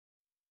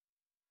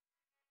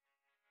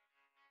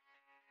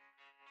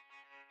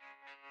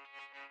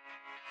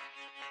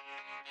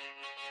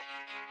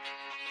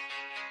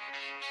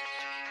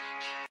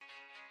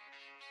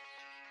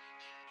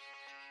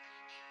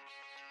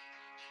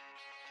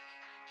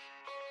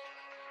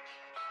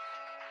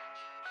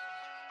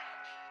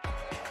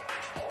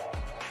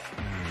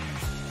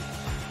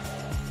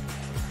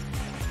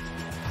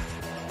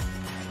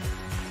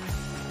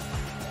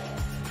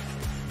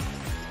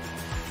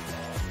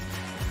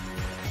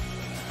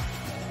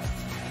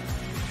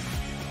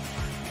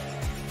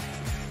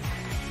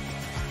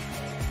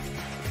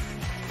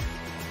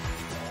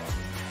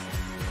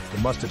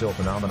must-have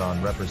phenomenon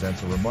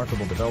represents a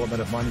remarkable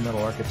development of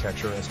monumental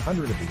architecture, as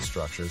hundreds of these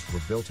structures were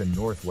built in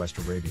northwest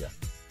Arabia.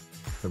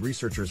 The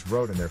researchers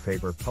wrote in their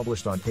paper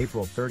published on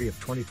April 30,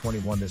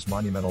 2021, this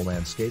monumental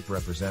landscape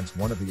represents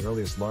one of the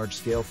earliest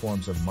large-scale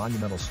forms of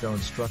monumental stone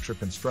structure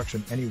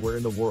construction anywhere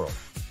in the world.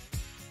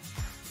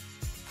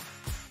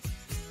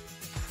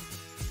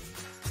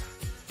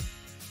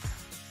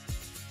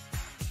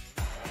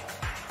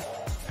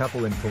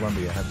 People in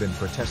Colombia have been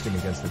protesting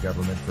against the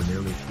government for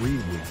nearly 3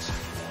 weeks.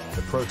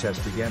 The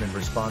protest began in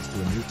response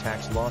to a new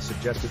tax law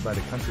suggested by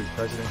the country's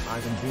president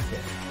Ivan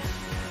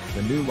Vikkidz.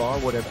 The new law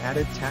would have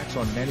added tax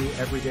on many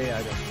everyday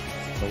items.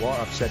 The law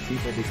upset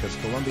people because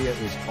Colombia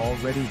is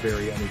already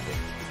very unequal.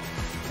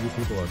 Few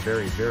people are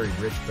very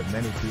rich, but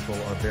many people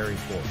are very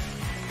poor.